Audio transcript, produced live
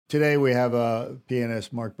Today we have a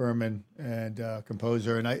pianist, Mark Berman, and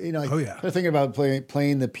composer. And I was thinking about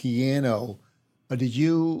playing the piano. Did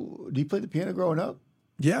you play the piano growing up?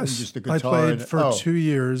 Yes, just the guitar I played for 2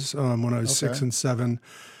 years when I was 6 and 7,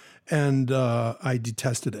 and I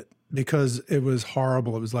detested it because it was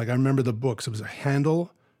horrible. It was like, I remember the books. It was Hannon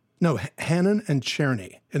and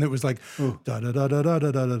Czerny, and it was like da da da da da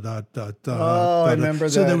da da da da da. Oh, I remember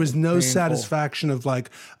that. So there was no painful satisfaction of like,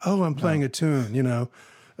 oh, I'm playing a tune,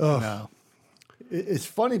 No, it's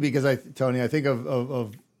funny because Tony, I think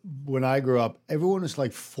of when I grew up, everyone was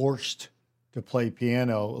like forced to play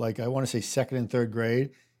piano. Like I want to say second and third grade,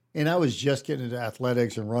 and I was just getting into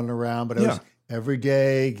athletics and running around, but it was every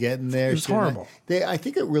day getting there. It was horrible. I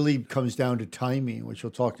think it really comes down to timing, which we'll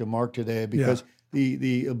talk to Mark today, because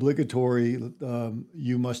the obligatory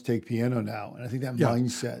you must take piano now, and I think that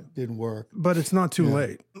mindset didn't work. But it's not too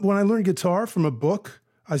late. When I learned guitar from a book,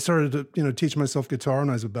 I started to teach myself guitar when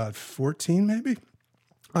I was about 14, maybe.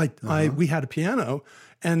 We had a piano,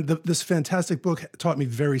 and this fantastic book taught me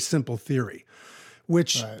very simple theory,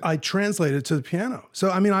 which I translated to the piano.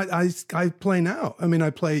 So I mean, I play now. I mean, I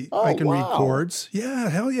play. I can read chords. Yeah,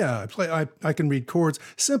 hell yeah. I can read chords.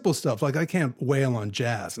 Simple stuff like I can't wail on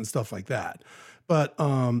jazz and stuff like that. But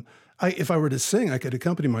if I were to sing, I could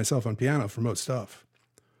accompany myself on piano for most stuff.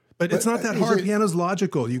 But it's not that hard. Piano's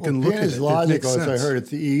logical. You can look at it. Piano's logical, as I heard.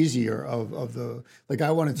 It's the easier of the, like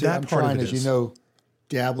I wanted to, I'm trying, as you know,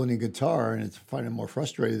 dabbling in guitar, and it's finding it more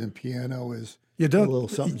frustrating than piano is. You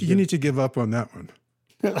need to give up on that one.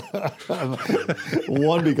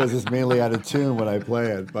 One, because it's mainly out of tune when I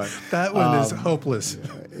play it. But that one is hopeless.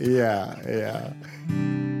 Yeah.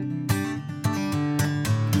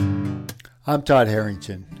 I'm Todd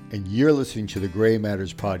Harrington, and you're listening to the Gray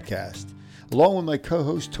Matters podcast. Along with my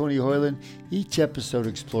co-host, Tony Hoyland, each episode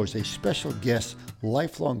explores a special guest's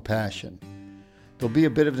lifelong passion. There'll be a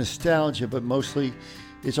bit of nostalgia, but mostly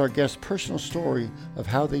it's our guest's personal story of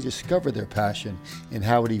how they discovered their passion and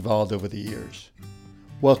how it evolved over the years.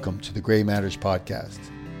 Welcome to the Gray Matters podcast.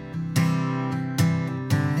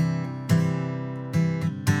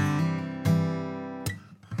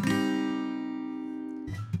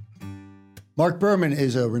 Mark Berman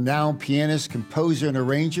is a renowned pianist, composer, and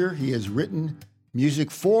arranger. He has written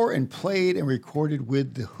music for and played and recorded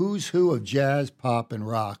with the who's who of jazz, pop, and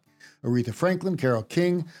rock. Aretha Franklin, Carole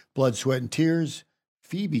King, Blood, Sweat, and Tears,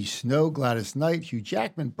 Phoebe Snow, Gladys Knight, Hugh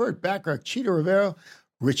Jackman, Burt Bacharach, Cheetah Rivera,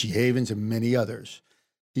 Richie Havens, and many others.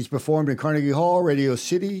 He's performed in Carnegie Hall, Radio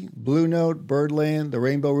City, Blue Note, Birdland, the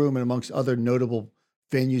Rainbow Room, and amongst other notable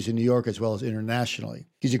venues in New York as well as internationally.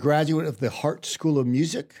 He's a graduate of the Hart School of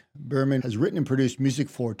Music. Berman has written and produced music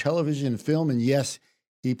for television and film, and yes,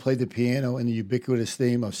 he played the piano in the ubiquitous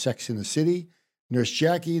theme of Sex and the City, Nurse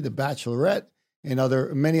Jackie, The Bachelorette, and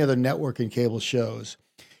many other network and cable shows.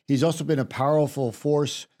 He's also been a powerful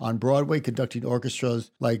force on Broadway, conducting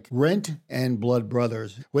orchestras like Rent and Blood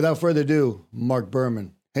Brothers. Without further ado, Mark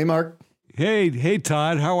Berman. Hey, Mark. Hey,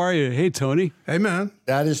 Todd. How are you? Hey, Tony. Hey, man.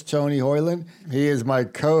 That is Tony Hoyland. He is my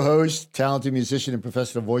co-host, talented musician and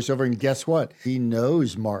professor of voiceover. And guess what? He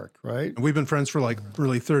knows Mark, right? We've been friends for like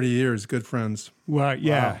really 30 years. Good friends. Well,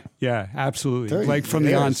 yeah, absolutely. Like from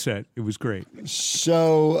the onset, it was great.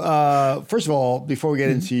 So, first of all, before we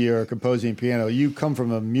get into your composing piano, you come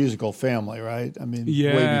from a musical family, right? I mean,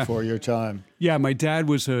 way before your time. Yeah, my dad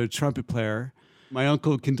was a trumpet player. My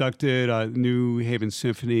uncle conducted New Haven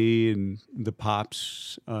Symphony and the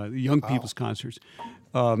Pops, the young people's concerts.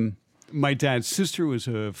 My dad's sister was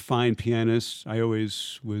a fine pianist. I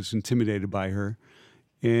always was intimidated by her.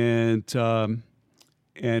 And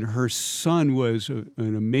her son was an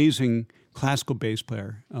amazing classical bass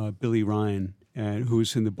player, Billy Ryan, who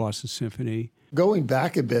was in the Boston Symphony. Going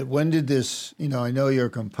back a bit, when did this, I know you're a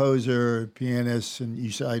composer, pianist, and you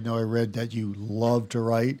said, I read that you love to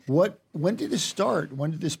write. When did this start?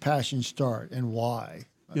 When did this passion start, and why?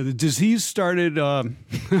 Yeah, the disease started... The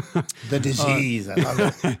disease, I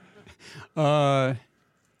love it.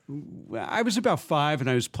 I was about 5, and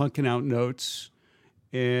I was plunking out notes,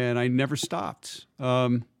 and I never stopped.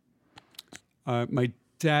 My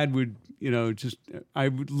dad would, I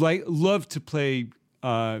would love to play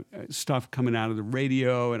stuff coming out of the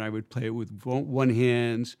radio, and I would play it with one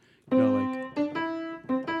hand,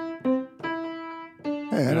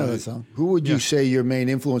 Hey, I know that song. Who would you say your main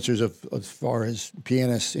influencers as far as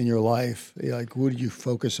pianists in your life? Like, who did you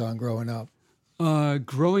focus on growing up?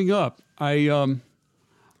 Growing up, I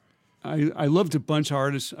loved a bunch of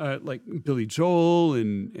artists like Billy Joel,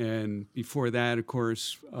 and before that, of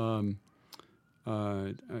course, some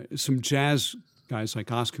jazz guys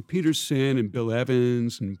like Oscar Peterson and Bill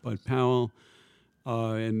Evans and Bud Powell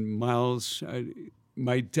and Miles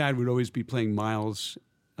my dad would always be playing Miles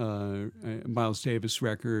Davis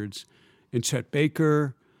records and Chet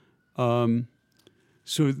Baker.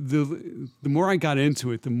 So the more I got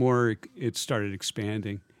into it, the more it started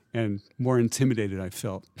expanding and more intimidated I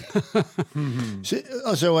felt.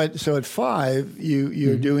 So at 5,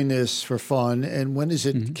 you're doing this for fun, and when does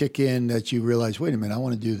it kick in that you realize, wait a minute, I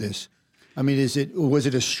want to do this? I mean, was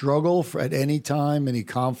it a struggle at any time, any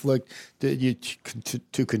conflict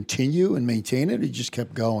to continue and maintain it, or you just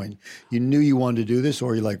kept going? You knew you wanted to do this,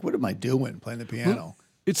 or you're like, what am I doing playing the piano? Well,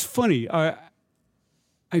 it's funny.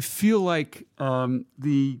 I feel like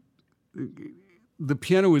the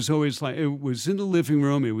piano was always like, it was in the living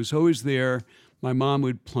room. It was always there. My mom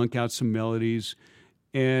would plunk out some melodies.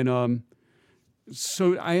 And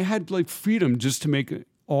so I had like freedom just to make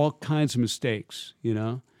all kinds of mistakes, you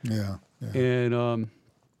know? Yeah. And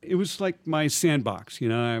it was like my sandbox, you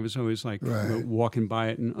know? I was always like walking by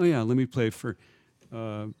it and, oh yeah, let me play for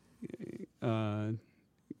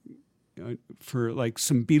like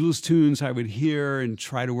some Beatles tunes I would hear and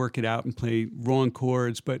try to work it out and play wrong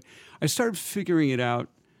chords. But I started figuring it out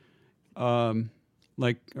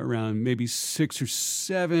like around maybe 6 or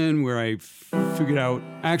 7, where I figured out,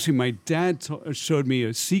 actually my dad showed me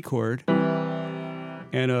a C chord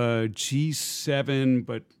and a G7,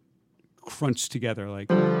 but crunched together.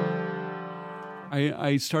 Like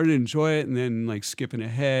I started to enjoy it, and then like skipping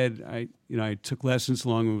ahead, I took lessons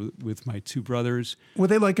along with my 2 brothers. Were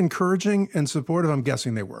they like encouraging and supportive? I'm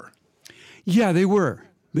guessing they were. Yeah, they were.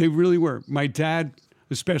 They really were. My dad,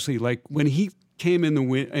 especially, like when he came in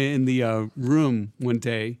the room one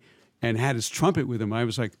day and had his trumpet with him, I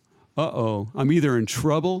was like, "Uh-oh, I'm either in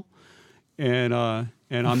trouble, and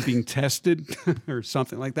I'm being tested, or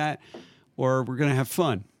something like that, or we're gonna have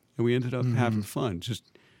fun." And we ended up having fun.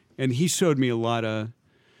 And he showed me a lot of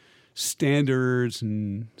standards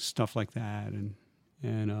and stuff like that, and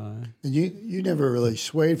you never really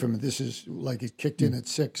swayed from it. This is like it kicked in at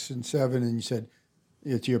 6 and 7, and you said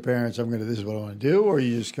to your parents, "This is what I want to do," or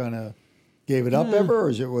you just kind of gave it up ever,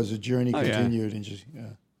 or was a journey continued and just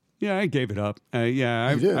Yeah, I gave it up.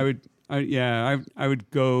 I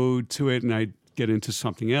would go to it, and I'd get into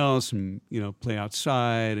something else, and play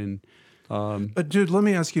outside and. But dude, let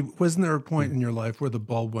me ask you, wasn't there a point in your life where the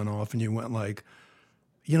bulb went off and you went like,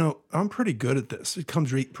 I'm pretty good at this. It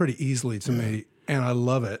comes pretty easily to me and I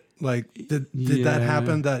love it. Like, did that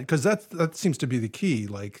happen? Because that seems to be the key,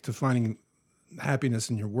 like to finding happiness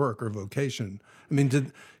in your work or vocation. I mean,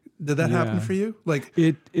 did that happen for you? Like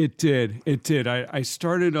it did. I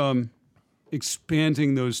started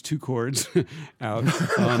expanding those 2 chords out.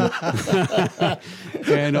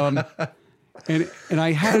 And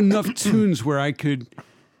I had enough tunes where I could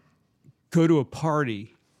go to a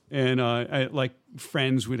party, and like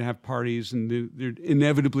friends would have parties, and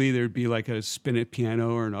inevitably there'd be like a spinet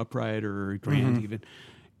piano or an upright or a grand even,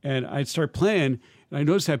 and I'd start playing, and I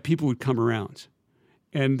noticed that people would come around,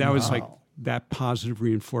 and that was like that positive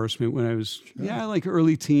reinforcement when I was like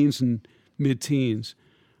early teens and mid-teens.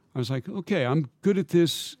 I was like, okay, I'm good at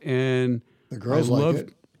this, and the girls like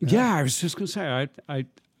it. Yeah, I was just gonna say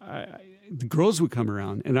the girls would come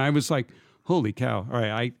around, and I was like, holy cow, all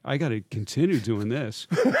right, I got to continue doing this.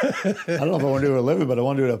 I don't know if I want to do it a living, but I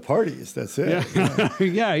want to do it at parties. That's it.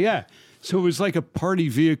 Yeah. So it was like a party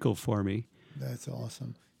vehicle for me. That's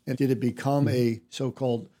awesome. And did it become a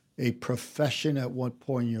so-called a profession at what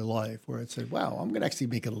point in your life where it said, wow, I'm going to actually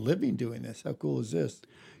make a living doing this? How cool is this?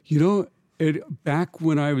 Back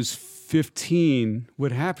when I was 15,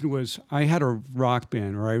 what happened was I had a rock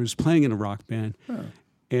band, or I was playing in a rock band. Huh.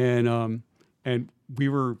 And we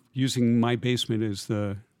were using my basement as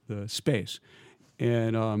the space,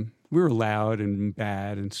 and we were loud and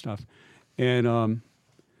bad and stuff. And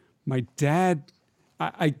my dad,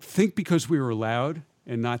 I think because we were loud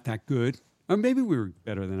and not that good, or maybe we were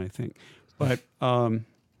better than I think, but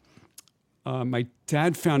my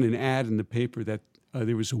dad found an ad in the paper that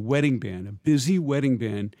there was a wedding band, a busy wedding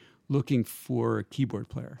band, looking for a keyboard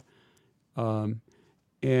player,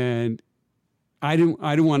 and I didn't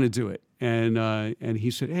want to do it. And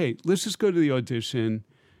he said, hey, let's just go to the audition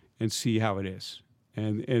and see how it is.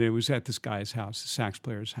 And it was at this guy's house, the sax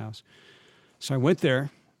player's house. So I went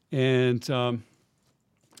there, and I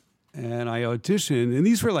auditioned, and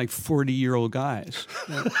these were like 40-year-old guys.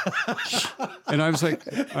 And I was like,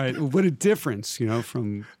 all right, what a difference,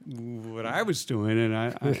 from what I was doing. And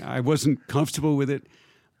I wasn't comfortable with it.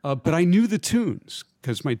 But I knew the tunes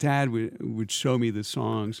because my dad would show me the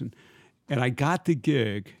songs. And I got the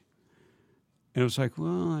gig, and I was like,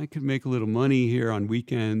 well, I could make a little money here on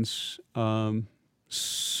weekends.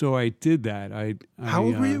 So I did that. How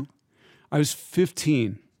old were you? I was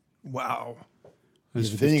 15. Wow.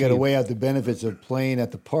 was Then you got to 15. weigh out the benefits of playing at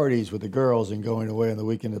the parties with the girls and going away on the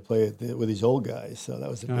weekend to play with these old guys. So that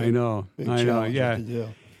was a big, I know. big I know. challenge Yeah. to do.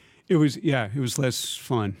 It was less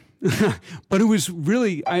fun, but it was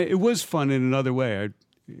really, it was fun in another way.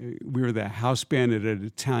 We were the house band at an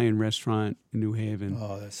Italian restaurant in New Haven.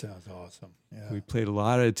 Oh, that sounds awesome. Yeah. We played a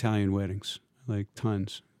lot of Italian weddings, like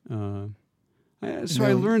tons. So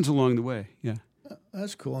I learned along the way. Yeah.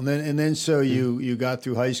 That's cool. And then so you got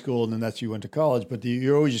through high school, and then that's you went to college. But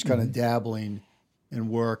you're always just kind of dabbling in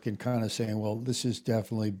work and kind of saying, well, this is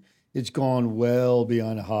definitely, it's gone well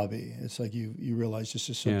beyond a hobby. It's like you realize this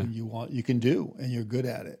is something you can do, and you're good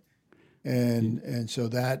at it. And so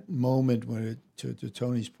that moment when to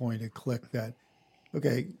Tony's point, it clicked that,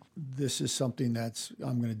 okay, this is something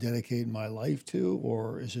I'm going to dedicate my life to,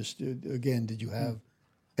 or is this, again, did you have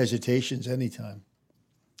hesitations anytime?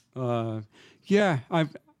 Yeah, I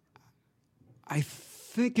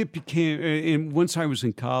think it became, and once I was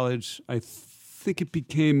in college, I think it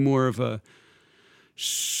became more of a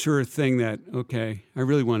sure thing that, okay, I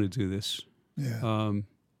really want to do this. Yeah.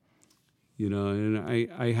 And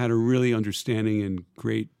I had a really understanding and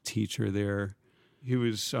great teacher there. He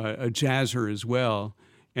was a jazzer as well.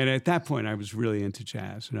 And at that point, I was really into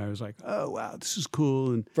jazz. And I was like, oh, wow, this is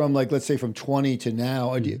cool. And from let's say from 20 to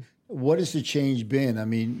now, what has the change been? I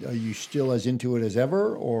mean, are you still as into it as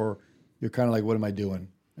ever, or you're kind of like, what am I doing?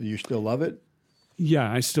 Do you still love it?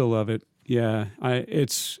 Yeah, I still love it. Yeah,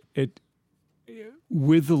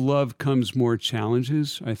 with the love comes more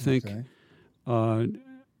challenges, I think. Okay.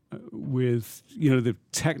 With the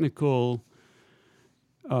technical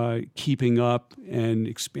keeping up and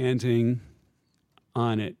expanding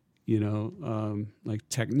on it, like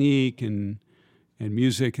technique and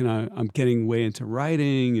music, and I'm getting way into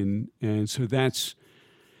writing, and so that's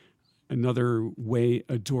another way,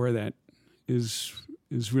 a door that is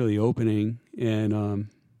really opening, and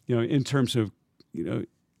in terms of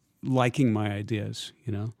liking my ideas,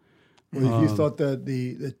 Well, if you thought that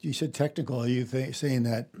that you said technical, are you saying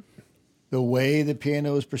that the way the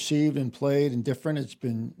piano is perceived and played and different,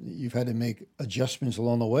 you've had to make adjustments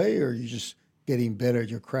along the way, or you're just getting better at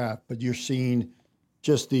your craft, but you're seeing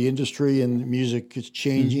just the industry and music is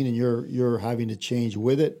changing, and you're having to change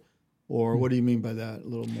with it, or what do you mean by that a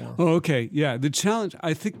little more? Oh, okay, yeah. The challenge,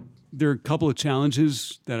 I think there are a couple of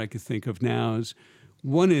challenges that I could think of now.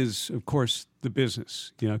 One is, of course, the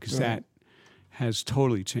business, because that has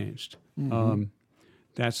totally changed. Mm-hmm.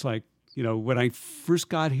 That's like, when I first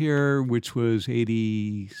got here, which was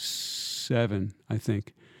 87, I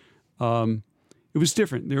think, it was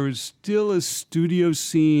different. There was still a studio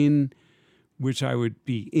scene, which I would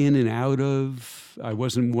be in and out of. I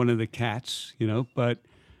wasn't one of the cats, but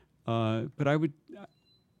I would.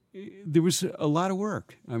 There was a lot of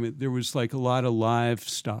work. I mean, there was like a lot of live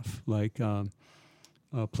stuff, like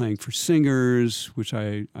playing for singers, which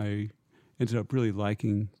I ended up really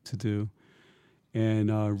liking to do,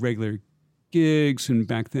 and regular gigs. And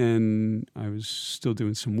back then, I was still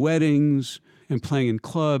doing some weddings and playing in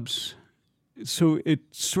clubs. So it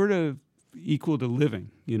sort of equaled a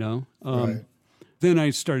living, Right. Then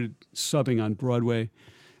I started subbing on Broadway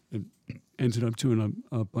and ended up doing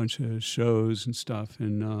a bunch of shows and stuff.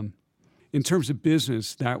 And in terms of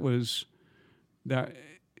business, it was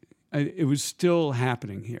still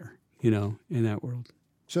happening here, in that world.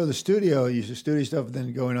 So the studio, you said studio stuff, and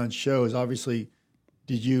then going on shows. Obviously,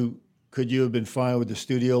 could you have been fine with the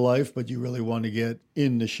studio life, but you really wanted to get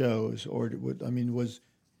in the shows, or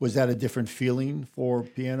was that a different feeling for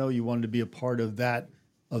piano? You wanted to be a part of that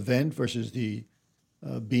event versus the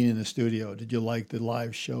being in the studio. Did you like the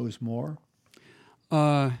live shows more?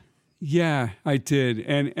 Yeah, I did,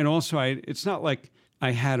 and also it's not like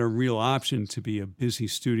I had a real option to be a busy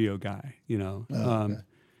studio guy. Okay.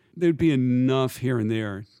 There'd be enough here and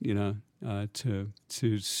there, to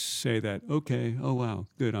say that, okay, oh wow,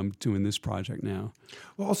 good, I'm doing this project now.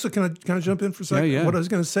 Well, also, can I jump in for a second? Yeah. What I was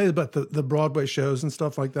going to say about the Broadway shows and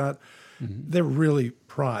stuff like that, they're really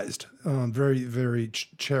prized, very, very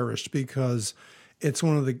cherished, because it's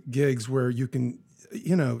one of the gigs where you can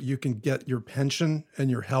get your pension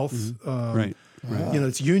and your health. Right.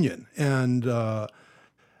 It's union, and a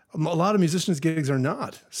lot of musicians' gigs are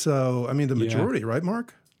not. So, I mean, the majority, right,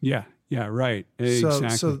 Mark? Yeah, right. Exactly.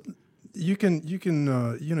 So you can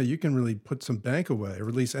really put some bank away, or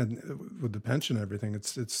at least, and with the pension and everything,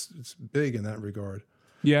 it's big in that regard.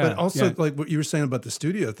 Yeah. But also, like what you were saying about the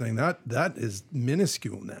studio thing, that is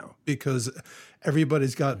minuscule now, because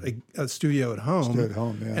everybody's got a studio at home.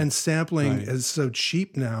 And sampling is so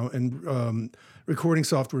cheap now, and recording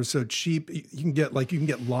software is so cheap. You can get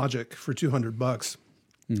Logic for $200,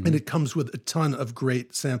 and it comes with a ton of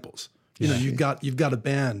great samples. You know, you've got a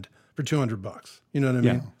band for $200. You know what I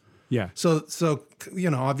mean? Yeah. So you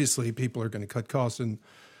know, obviously people are going to cut costs. And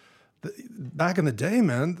back in the day,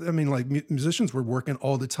 man, I mean, like musicians were working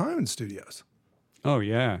all the time in studios. Oh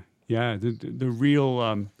yeah, yeah. The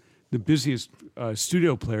real the busiest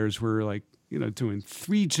studio players were like, you know, doing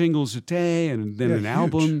 3 jingles a day and then an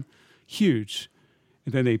album, huge.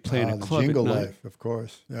 And then they play in a club jingle at night. life, of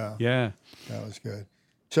course. Yeah, Yeah. that was good.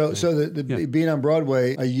 So being on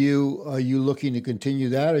Broadway, are you looking to continue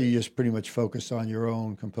that, or are you just pretty much focused on your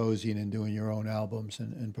own composing and doing your own albums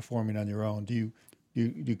and performing on your own? Do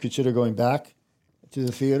you consider going back to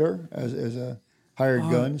the theater as a hired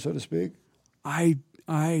gun, so to speak? I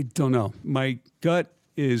don't know. My gut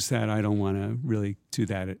is that I don't want to really do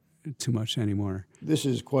that too much anymore. This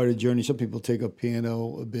is quite a journey. Some people take up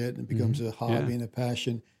piano a bit and it becomes a hobby and a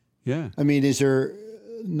passion. Yeah. I mean, is there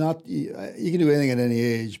not, you can do anything at any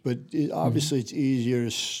age, but obviously it's easier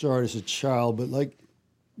to start as a child, but like,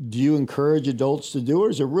 do you encourage adults to do it, or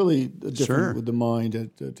is it really different with the mind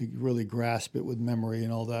to really grasp it with memory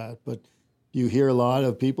and all that? But do you hear a lot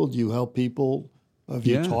of people? Do you help people? Have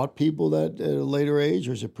you taught people that at a later age,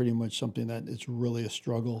 or is it pretty much something that it's really a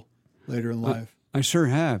struggle later in life? I sure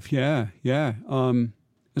have. Yeah. Yeah.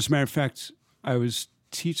 As a matter of fact, I was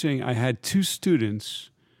teaching, I had 2 students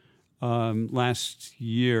last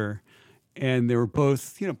year, and they were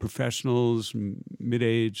both, you know, professionals,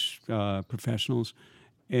 mid-age professionals,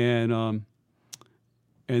 and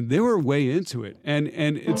they were way into it. And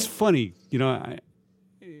it's funny, you know,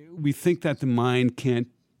 we think that the mind can't,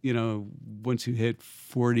 you know, once you hit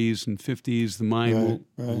 40s and 50s, the mind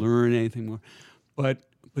won't learn anything more. But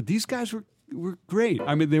these guys were great.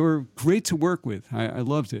 I mean, they were great to work with. I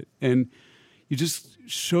loved it. And you just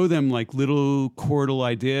show them like little chordal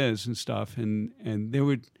ideas and stuff, and they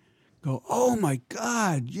would go, "Oh my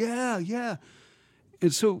God, yeah."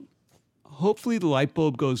 And so hopefully the light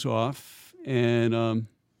bulb goes off, and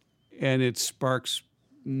it sparks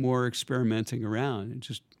more experimenting around and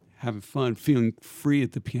just having fun. Feeling free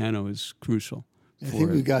at the piano is crucial. I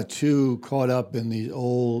think we got too caught up in the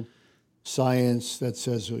old science that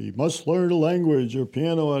says, well, you must learn a language or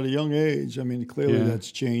piano at a young age. I mean, clearly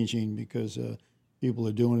that's changing because people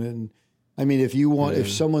are doing it. And I mean, if you want, if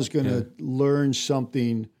someone's going to learn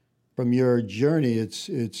something from your journey, it's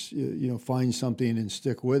you know, find something and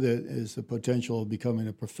stick with it is the potential of becoming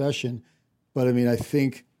a profession. But I mean, I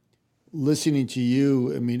think listening to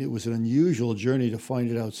you, I mean, it was an unusual journey to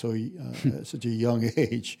find it out so at such a young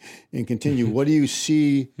age and continue. What do you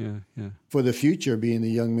see for the future, being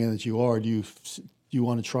the young man that you are? Do you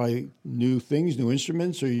want to try new things, new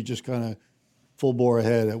instruments, or are you just kind of full bore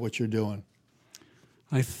ahead at what you're doing?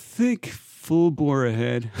 I think full bore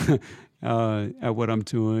ahead at what I'm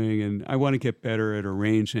doing, and I want to get better at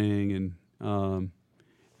arranging and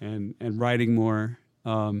writing more.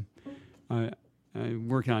 I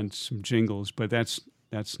work on some jingles, but that's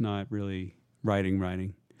not really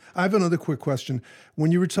writing. I have another quick question.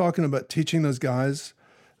 When you were talking about teaching those guys,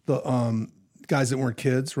 the guys that weren't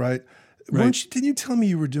kids, right? Didn't you tell me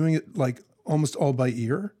you were doing it like almost all by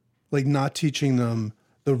ear, like not teaching them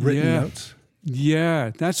the written notes?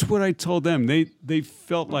 Yeah, that's what I told them. They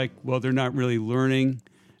felt like, well, they're not really learning.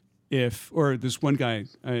 Or this one guy,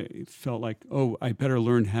 I felt like, oh, I better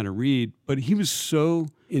learn how to read. But he was so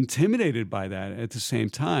intimidated by that at the same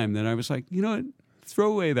time that I was like, you know what,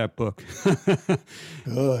 throw away that book.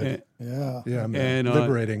 Good. Yeah, man. And,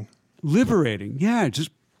 liberating. Yeah,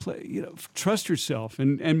 just play. You know, trust yourself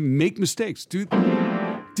and make mistakes. Do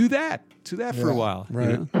that for a while.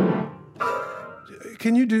 Right. You know?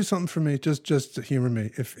 Can you do something for me? Just to humor me.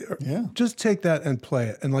 Just take that and play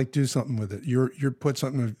it and like do something with it. You're put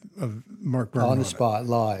something of Mark Berman on the spot,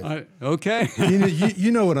 live. Okay. you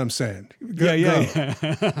know what I'm saying.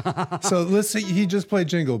 Yeah. So let's see. He just played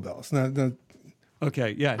Jingle Bells. Now,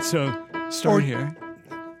 okay. Yeah. So start here.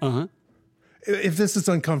 If this is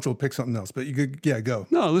uncomfortable, pick something else. But you could, go.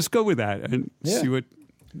 No, let's go with that and see what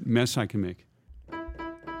mess I can make.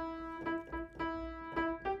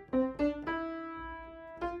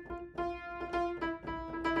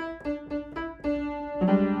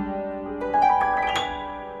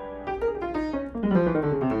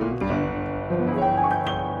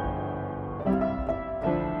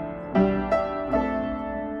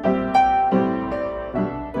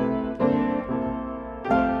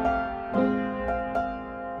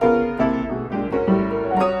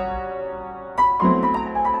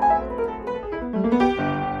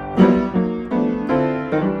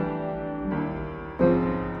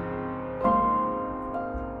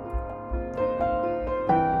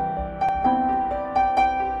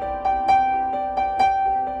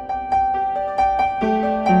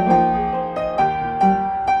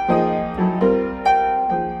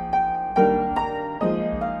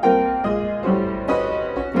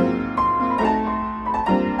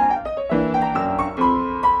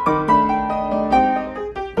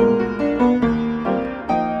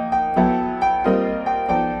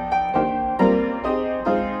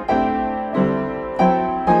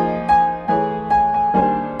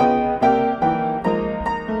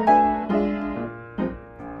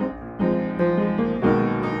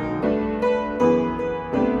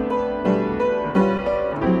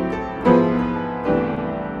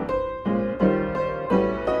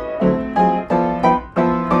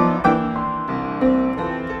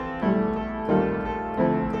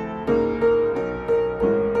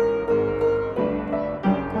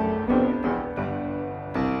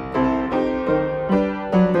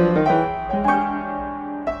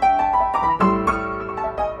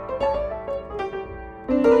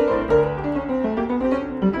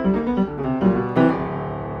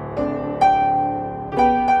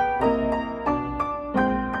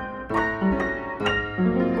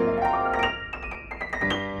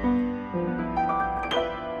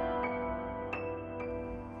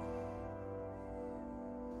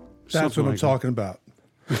 That's what I'm talking about.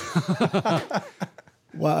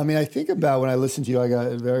 Well, I mean, I think about when I listen to you, I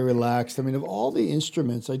got very relaxed. I mean, of all the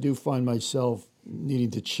instruments, I do find myself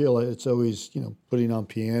needing to chill. It's always, putting on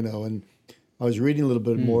piano. And I was reading a little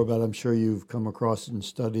bit more about it. I'm sure you've come across and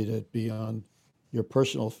studied it beyond your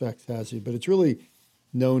personal effects, has it? But it's really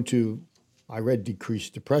known to, I read, decrease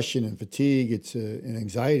depression and fatigue. It's and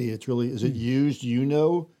anxiety. It's really, is it used,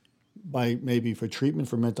 by maybe for treatment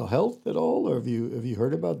for mental health at all, or have you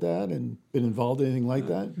heard about that and been involved in anything like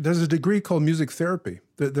that? There's a degree called music therapy.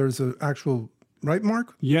 There's an actual, right,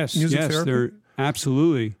 Mark? Yes, music yes, therapy? there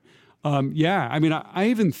absolutely. Yeah, I mean, I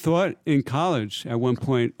even thought in college at one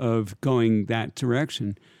point of going that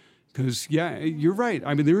direction, because you're right.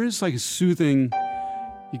 I mean, there is like a soothing.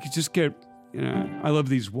 You could just get. I love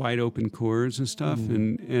these wide open chords and stuff,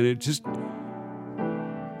 and it just,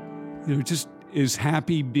 just is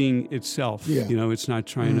happy being itself. Yeah. It's not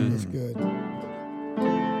trying to. That's good.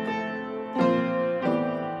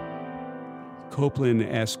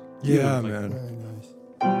 Copeland-esque. Yeah, man. Very nice.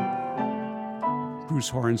 Bruce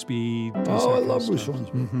Hornsby. Oh, I love Bruce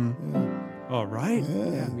Hornsby. Mm-hmm. Yeah. Oh, right?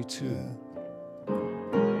 Yeah. Me too. Yeah.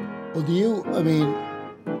 Well,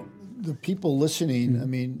 the people listening, I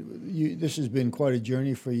mean, this has been quite a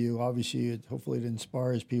journey for you. Obviously, hopefully it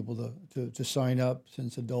inspires people to sign up,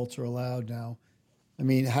 since adults are allowed now. I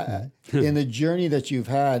mean, in the journey that you've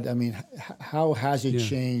had, I mean, how has it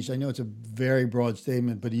changed? I know it's a very broad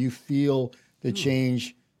statement, but do you feel the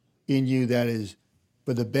change in you that is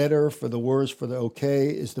for the better, for the worse, for the okay?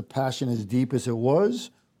 Is the passion as deep as it was,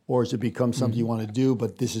 or has it become something you want to do,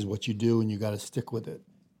 but this is what you do and you got to stick with it?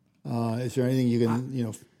 Is there anything you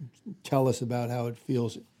can, tell us about how it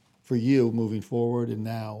feels for you moving forward and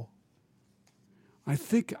now? I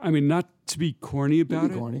think, I mean, not to be corny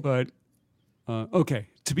about it, but okay,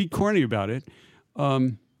 to be corny about it,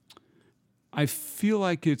 I feel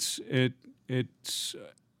like it's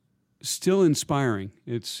still inspiring.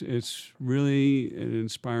 It's really an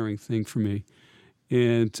inspiring thing for me,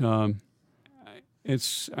 and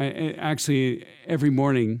I actually every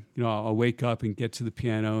morning, I'll wake up and get to the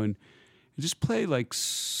piano and just play like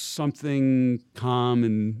something calm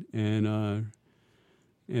and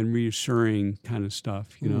reassuring kind of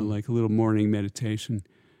stuff, like a little morning meditation.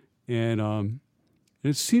 And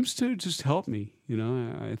it seems to just help me,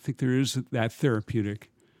 I think there is that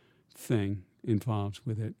therapeutic thing involved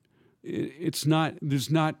with it.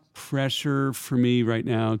 There's not pressure for me right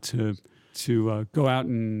now to go out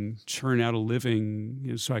and churn out a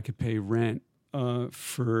living, so I could pay rent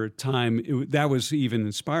for a time. That was even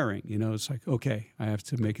inspiring, it's like, okay, I have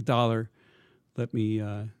to make $1. Let me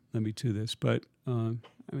do this. But I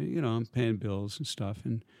mean, I'm paying bills and stuff,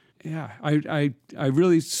 and yeah, I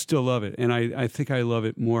really still love it, and I think I love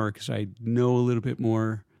it more because I know a little bit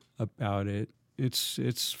more about it.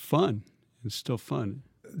 It's fun. It's still fun.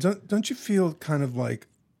 Don't you feel kind of like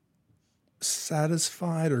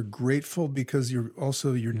satisfied or grateful because you're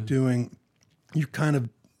kind of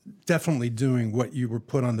definitely doing what you were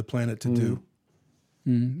put on the planet to do?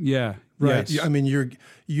 Yeah. Right. Yes. I mean,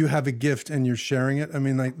 you have a gift and you're sharing it. I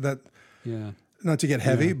mean, like that. Yeah. Not to get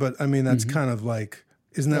heavy, but I mean, that's kind of like,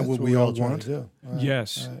 isn't that what we all want? Right.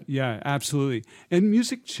 Yes. Right. Yeah, absolutely. And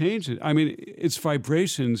music changes. I mean, it's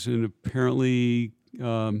vibrations, and apparently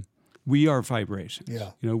we are vibrations. Yeah.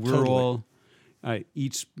 We're Totally. all,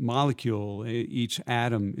 each molecule, each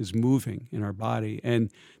atom is moving in our body, and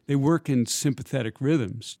they work in sympathetic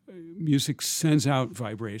rhythms. Music sends out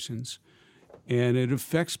vibrations, and it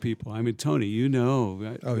affects people. I mean, Tony,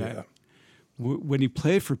 when you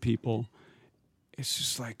play for people, it's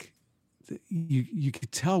just like you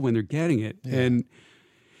could tell when they're getting it. Yeah. And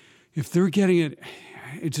if they're getting it,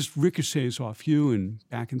 it just ricochets off you and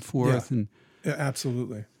back and forth. Yeah,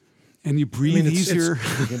 absolutely. And you breathe easier.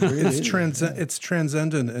 It's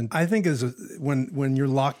transcendent, and I think when you're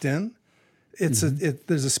locked in,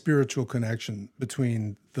 there's a spiritual connection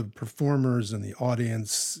between the performers and the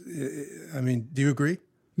audience. I mean, do you agree?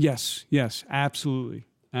 Yes, absolutely.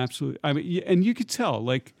 I mean, and you could tell,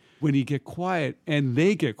 like, when you get quiet and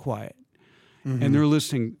they get quiet, and they're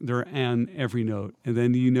listening, they're on every note, and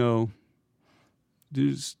then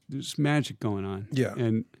there's magic going on. Yeah,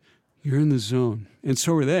 and you're in the zone, and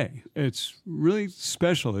so are they. It's really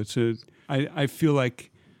special. I feel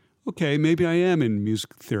like, okay, maybe I am in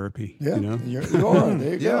music therapy. Yeah, you are.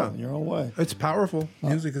 There you go. In your own way. It's powerful.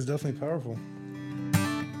 Music is definitely powerful.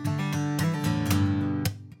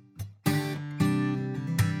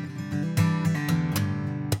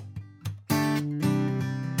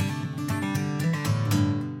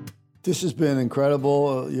 This has been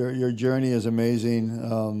incredible. Your journey is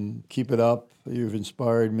amazing. Keep it up. You've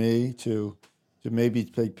inspired me to So maybe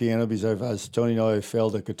take piano because as Tony knows, I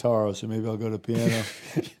failed at guitar, so maybe I'll go to piano.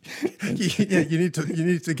 Yeah, you need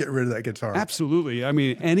to get rid of that guitar. Absolutely. I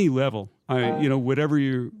mean, any level. Whatever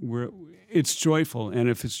it's joyful, and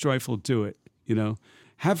if it's joyful, do it.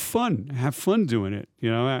 Have fun. Have fun doing it.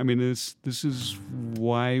 I mean, this is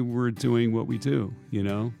why we're doing what we do.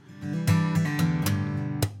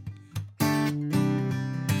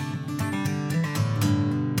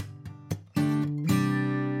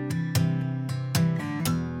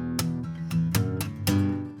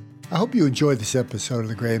 I hope you enjoyed this episode of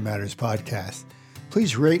the Gray Matters podcast.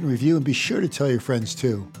 Please rate and review, and be sure to tell your friends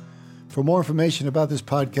too. For more information about this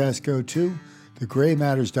podcast, go to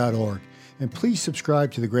thegraymatters.org, and please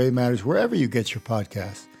subscribe to The Gray Matters wherever you get your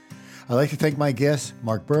podcasts. I'd like to thank my guest,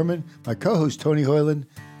 Mark Berman, my co-host, Tony Hoyland,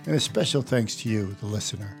 and a special thanks to you, the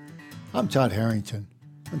listener. I'm Todd Harrington.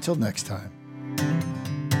 Until next time.